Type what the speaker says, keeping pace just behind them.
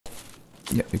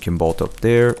Yeah, you can bolt up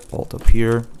there, bolt up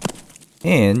here.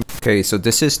 And, okay, so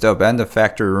this is the abandoned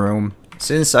factory room.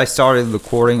 Since I started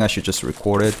recording, I should just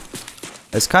record it.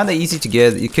 It's kind of easy to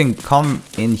get. You can come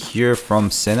in here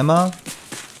from cinema.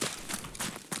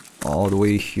 All the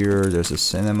way here, there's a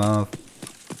cinema.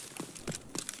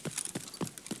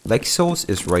 Lexos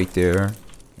is right there.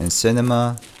 And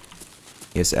cinema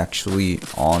is actually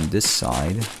on this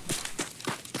side.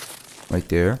 Right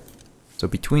there. So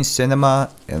between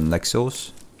cinema and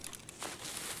Lexos,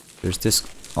 there's this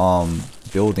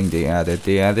building they added.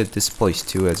 They added this place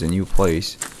too as a new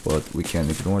place, but we can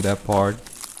ignore that part.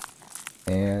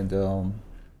 And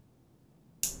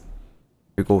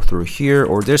we go through here,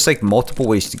 or there's like multiple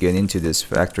ways to get into this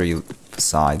factory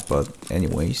side, but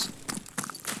anyways,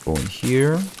 go in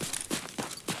here.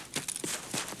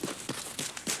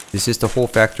 This is the whole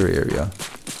factory area.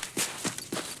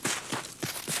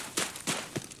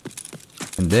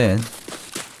 And then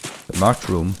the marked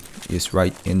room is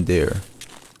right in there.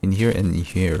 In here and in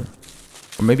here.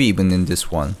 Or maybe even in this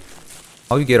one.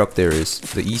 How you get up there is,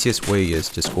 the easiest way is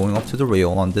just going up to the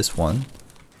rail on this one.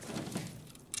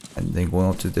 And then going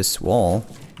up to this wall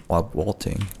while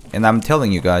vaulting. And I'm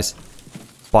telling you guys,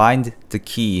 bind the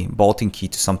key, vaulting key,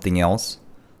 to something else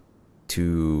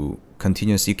to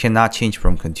continuous. You cannot change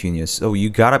from continuous. So you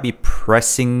gotta be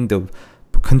pressing the,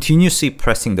 continuously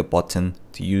pressing the button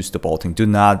to use the vaulting. Do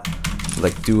not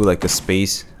like do like a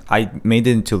space. I made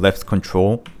it into left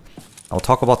control. I'll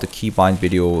talk about the keybind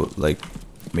video like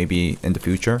maybe in the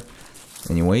future.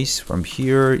 Anyways, from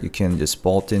here you can just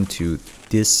bolt into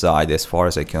this side as far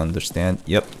as I can understand.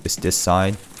 Yep, it's this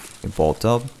side. You can bolt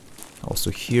up.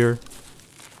 Also here.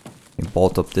 You can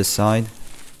bolt up this side.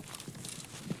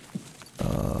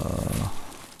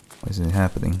 Why isn't it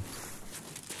happening?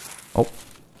 Oh,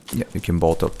 yeah, you can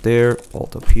bolt up there,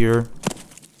 bolt up here.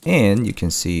 And you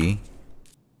can see,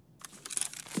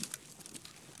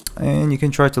 and you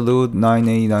can try to loot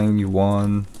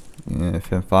 9891,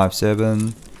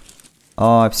 FM57.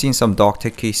 I've seen some dog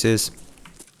tech cases.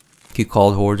 Key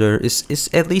called hoarder.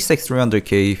 It's at least like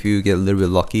 300k if you get a little bit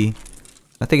lucky.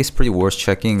 I think it's pretty worth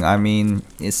checking. I mean,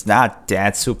 it's not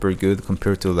that super good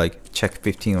compared to like check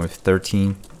 15 or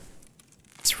 13.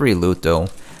 It's free loot though.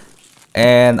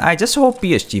 And I just hope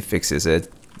BSG fixes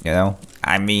it, you know?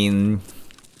 I mean,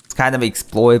 it's kind of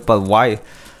exploit, but why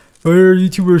are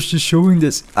YouTubers just showing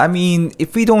this? I mean,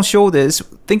 if we don't show this,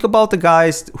 think about the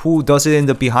guys who does it in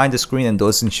the behind the screen and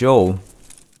doesn't show.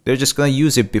 They're just gonna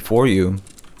use it before you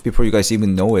guys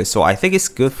even know it. So I think it's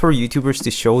good for YouTubers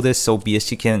to show this so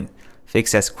BSG can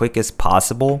fix as quick as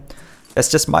possible. That's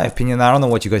just my opinion. I don't know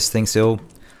what you guys think. So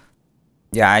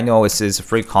yeah, I know it's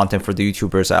free content for the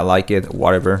YouTubers. I like it,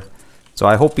 whatever. So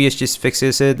I hope BSG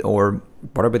fixes it, or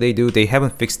whatever they do. They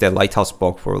haven't fixed that lighthouse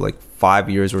bug for like 5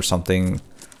 years or something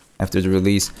after the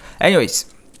release.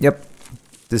 Anyways, yep,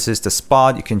 this is the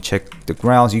spot. You can check the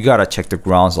grounds. You gotta check the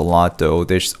grounds a lot though.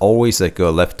 There's always like a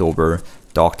leftover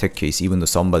dog tech case, even though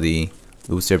somebody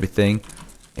loots everything.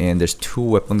 And there's 2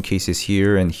 weapon cases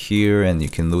here, and you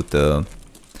can loot the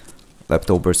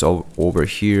leftovers over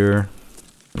here,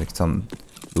 like some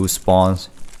loot spawns.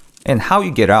 And how you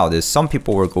get out is, some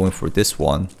people were going for this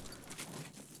one,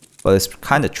 but it's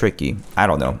kind of tricky. I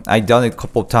don't know. I've done it a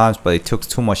couple of times, but it took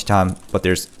too much time. But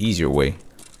there's easier way.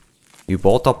 You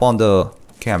bolt up on the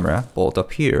camera, bolt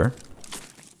up here,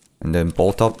 and then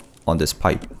bolt up on this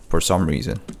pipe for some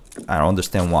reason. I don't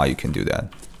understand why you can do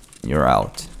that. You're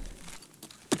out.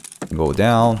 Go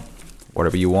down,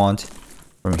 whatever you want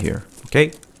from here.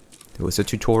 Okay, there was a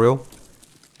tutorial,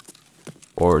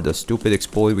 or the stupid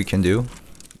exploit we can do.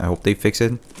 I hope they fix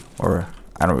it, or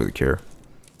I don't really care.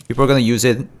 People are gonna use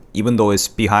it, even though it's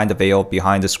behind the veil,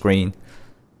 behind the screen.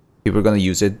 People are gonna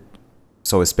use it,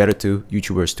 so it's better to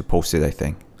YouTubers to post it, I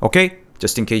think. Okay,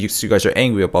 just in case you guys are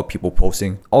angry about people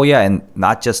posting. Oh yeah, and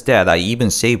not just that, I even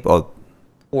saved a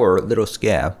poor little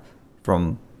scav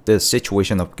from the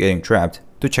situation of getting trapped.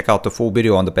 To check out the full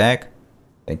video on the back.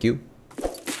 Thank you.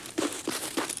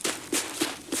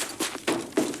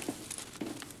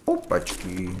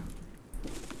 Opachki.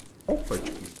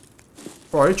 Opachki.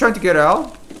 Oh, are you trying to get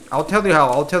out? I'll tell you how.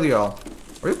 I'll tell you how.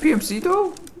 Are you PMC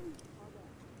though?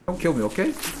 Don't kill me,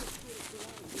 okay?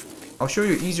 I'll show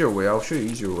you easier way. I'll show you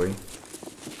easier way.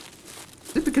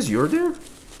 Is it because you're there?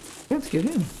 You have to get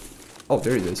in. Oh,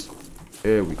 there it is.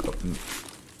 There we go.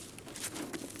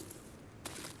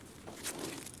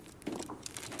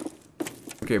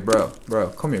 Okay, bro,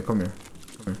 come here.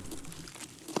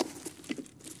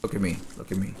 Look at me.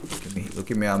 Look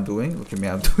at me, I'm doing. Look at what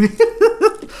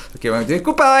I'm doing.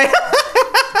 Goodbye.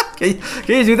 Can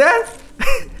you do that?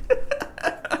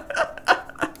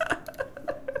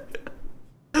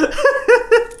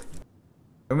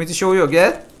 me to show you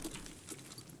again?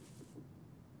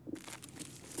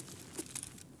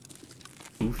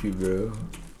 Goofy, bro.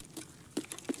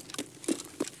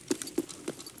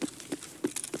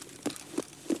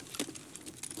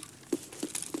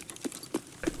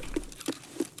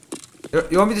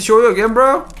 You want me to show you again,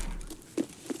 bro?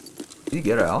 Did you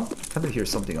get out? I kind of hear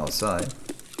something outside.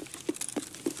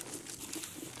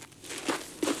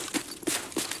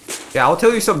 Yeah, I'll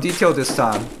tell you some detail this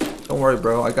time. Don't worry,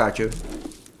 bro. I got you.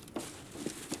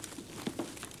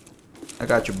 I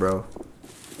got you, bro.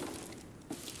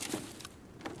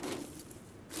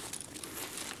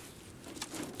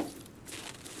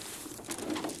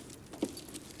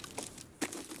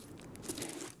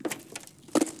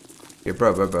 Here,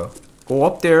 bro. Go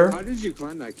up there. How did you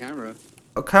climb that camera?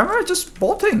 A camera just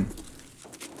bolting.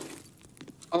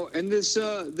 Oh, and this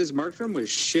marksman was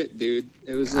shit, dude.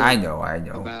 It was. I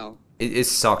know. It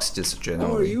sucks just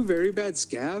generally. Oh, are you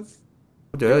VeryBadSCAV?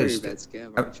 What the hell is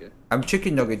VeryBadSCAV, aren't you? I'm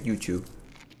Chicken Nugget YouTube.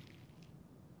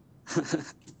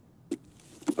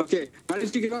 Okay, how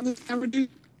did you get on this camera, dude?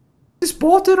 Just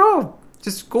bolt it up.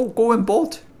 Just go and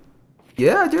bolt.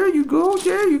 Yeah, there you go.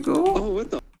 There you go. Oh, what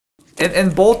the?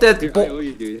 And bolt that. Here, I owe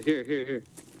you, dude. Here.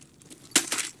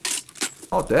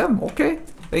 Oh damn. Okay.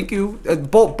 Thank you.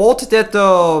 Bolt that.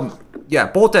 Yeah,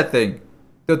 bolt that thing.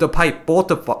 The pipe. Bolt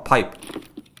the pipe.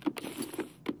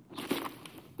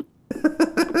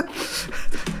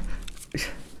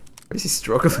 Is he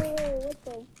struggling?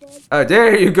 Oh,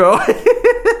 there you go.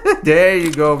 There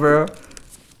you go, bro.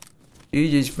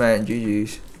 GG's, man.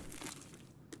 GG's.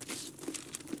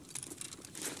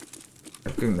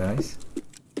 Looking nice.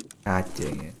 God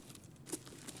dang it.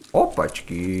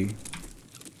 Opachki.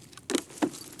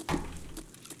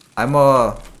 I'm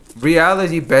a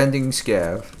reality bending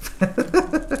scav.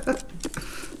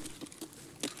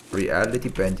 Reality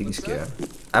bending scav.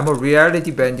 I'm a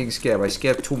reality bending scav. I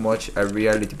scab too much. I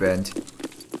reality bend.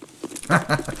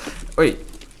 Wait.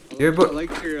 I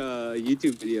like your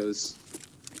YouTube videos.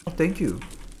 Oh, thank you.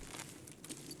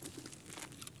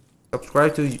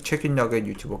 Subscribe to Chicken Nugget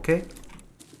YouTube, okay?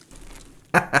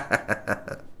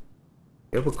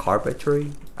 You have a car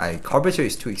battery? Car battery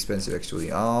is too expensive actually.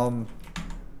 I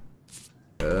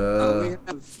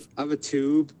have a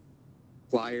tube,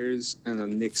 pliers, and a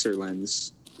mixer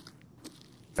lens.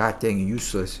 God dang,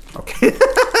 useless. Okay.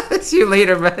 See you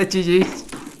later, man. GG's.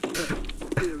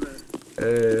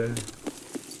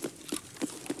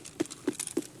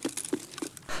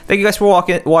 Thank you guys for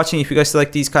watching. If you guys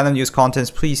like these kind of news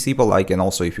contents, please leave a like. And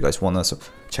also, if you guys want to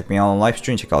check me out on live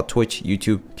stream, check out Twitch,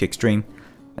 YouTube, Kickstream.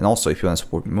 And also, if you want to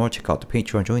support me more, check out the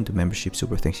Patreon, join the membership.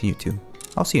 Super thanks to YouTube.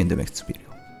 I'll see you in the next video.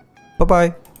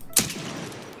 Bye-bye.